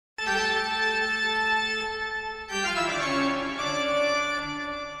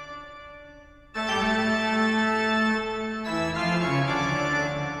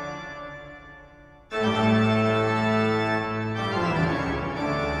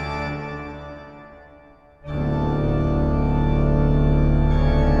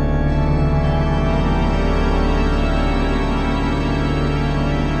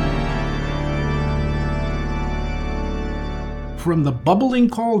From the bubbling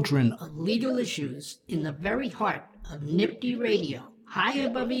cauldron of legal issues in the very heart of Nifty Radio, high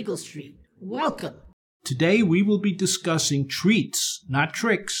above Eagle Street, welcome. Today we will be discussing treats, not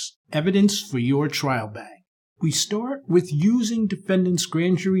tricks, evidence for your trial bag. We start with using defendant's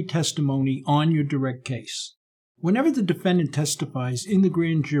grand jury testimony on your direct case. Whenever the defendant testifies in the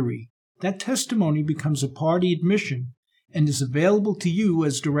grand jury, that testimony becomes a party admission and is available to you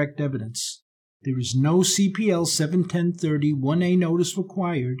as direct evidence. There is no CPL 71030 1A notice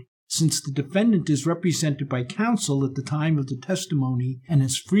required, since the defendant is represented by counsel at the time of the testimony and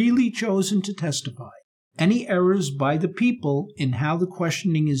has freely chosen to testify. Any errors by the people in how the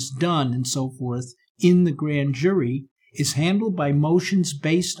questioning is done and so forth in the grand jury is handled by motions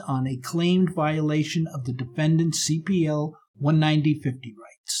based on a claimed violation of the defendant's CPL 19050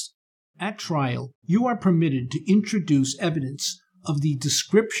 rights. At trial, you are permitted to introduce evidence of the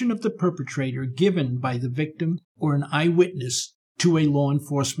description of the perpetrator given by the victim or an eyewitness to a law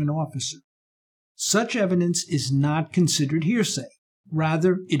enforcement officer. Such evidence is not considered hearsay.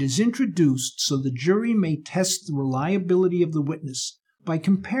 Rather, it is introduced so the jury may test the reliability of the witness by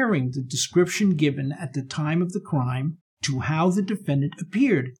comparing the description given at the time of the crime to how the defendant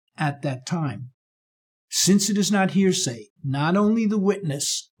appeared at that time. Since it is not hearsay, not only the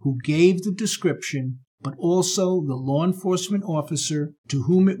witness who gave the description, but also the law enforcement officer to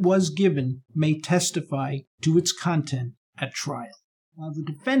whom it was given may testify to its content at trial. While the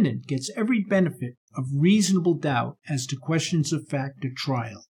defendant gets every benefit of reasonable doubt as to questions of fact at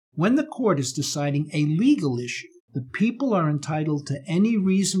trial, when the court is deciding a legal issue, the people are entitled to any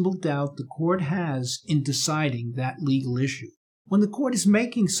reasonable doubt the court has in deciding that legal issue. When the court is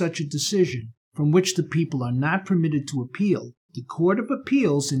making such a decision, from which the people are not permitted to appeal, the Court of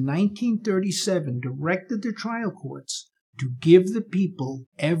Appeals in 1937 directed the trial courts to give the people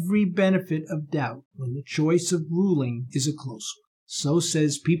every benefit of doubt when the choice of ruling is a close one. So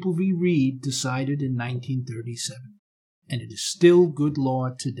says People v. Reed, decided in 1937, and it is still good law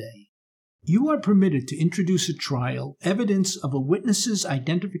today. You are permitted to introduce at trial evidence of a witness's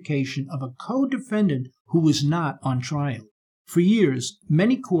identification of a co-defendant who was not on trial. For years,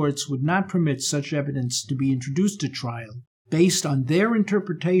 many courts would not permit such evidence to be introduced at trial based on their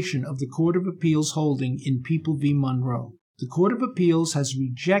interpretation of the Court of Appeals holding in People v. Monroe. The Court of Appeals has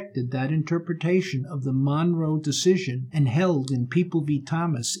rejected that interpretation of the Monroe decision and held in People v.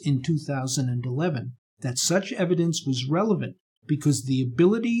 Thomas in 2011 that such evidence was relevant because the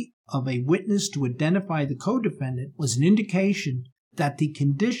ability of a witness to identify the co-defendant was an indication that the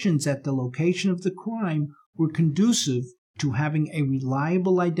conditions at the location of the crime were conducive to having a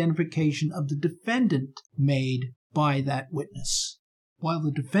reliable identification of the defendant made by that witness. While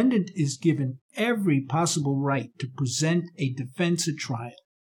the defendant is given every possible right to present a defense at trial,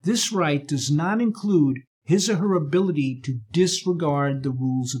 this right does not include his or her ability to disregard the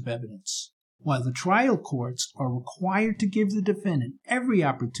rules of evidence. While the trial courts are required to give the defendant every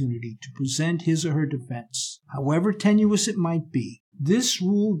opportunity to present his or her defense, however tenuous it might be, this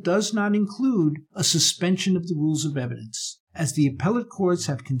rule does not include a suspension of the rules of evidence. As the appellate courts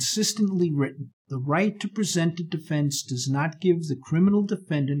have consistently written, the right to present a defense does not give the criminal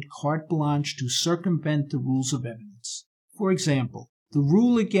defendant carte blanche to circumvent the rules of evidence. For example, the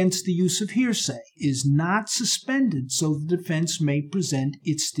rule against the use of hearsay is not suspended so the defense may present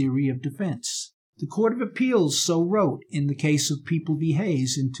its theory of defense. The Court of Appeals so wrote in the case of People v.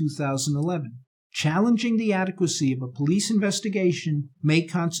 Hayes in 2011. Challenging the adequacy of a police investigation may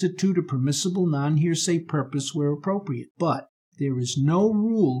constitute a permissible non-hearsay purpose where appropriate, but there is no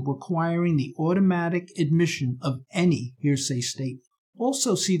rule requiring the automatic admission of any hearsay statement.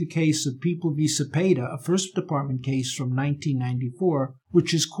 Also see the case of People v. Cepeda, a First Department case from 1994,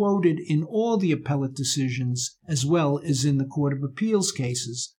 which is quoted in all the appellate decisions as well as in the Court of Appeals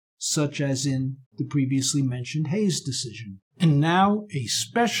cases, such as in the previously mentioned Hayes decision. And now, a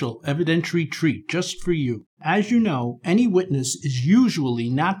special evidentiary treat just for you. As you know, any witness is usually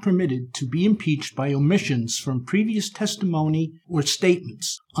not permitted to be impeached by omissions from previous testimony or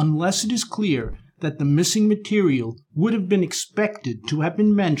statements, unless it is clear that the missing material would have been expected to have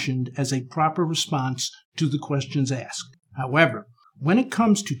been mentioned as a proper response to the questions asked. However, when it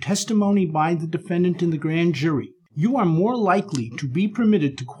comes to testimony by the defendant in the grand jury, you are more likely to be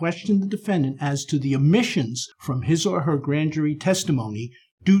permitted to question the defendant as to the omissions from his or her grand jury testimony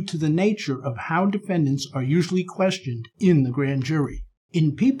due to the nature of how defendants are usually questioned in the grand jury.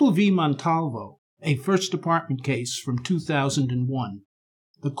 In People v. Montalvo, a First Department case from 2001,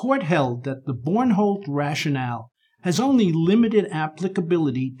 the court held that the Bornholt rationale has only limited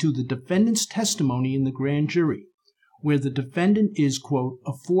applicability to the defendant's testimony in the grand jury, where the defendant is, quote,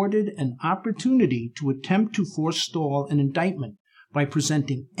 afforded an opportunity to attempt to forestall an indictment by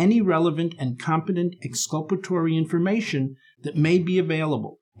presenting any relevant and competent exculpatory information that may be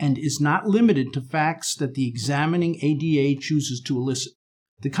available, and is not limited to facts that the examining ADA chooses to elicit.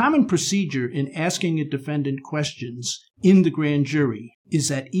 The common procedure in asking a defendant questions in the grand jury is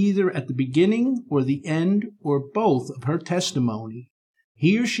that either at the beginning or the end or both of her testimony,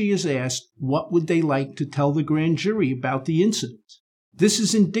 he or she is asked what would they like to tell the grand jury about the incident. This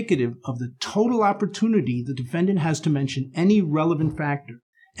is indicative of the total opportunity the defendant has to mention any relevant factor,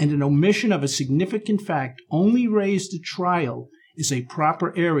 and an omission of a significant fact only raised at trial is a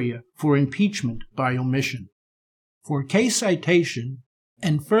proper area for impeachment by omission. For case citation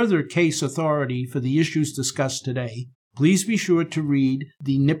and further case authority for the issues discussed today, please be sure to read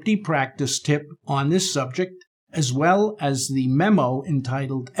the NPTE practice tip on this subject, as well as the memo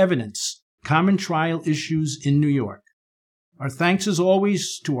entitled Evidence, Common Trial Issues in New York. Our thanks as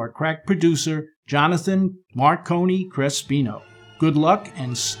always to our crack producer, Jonathan Marconi Crespino. Good luck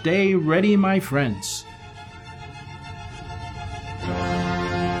and stay ready, my friends.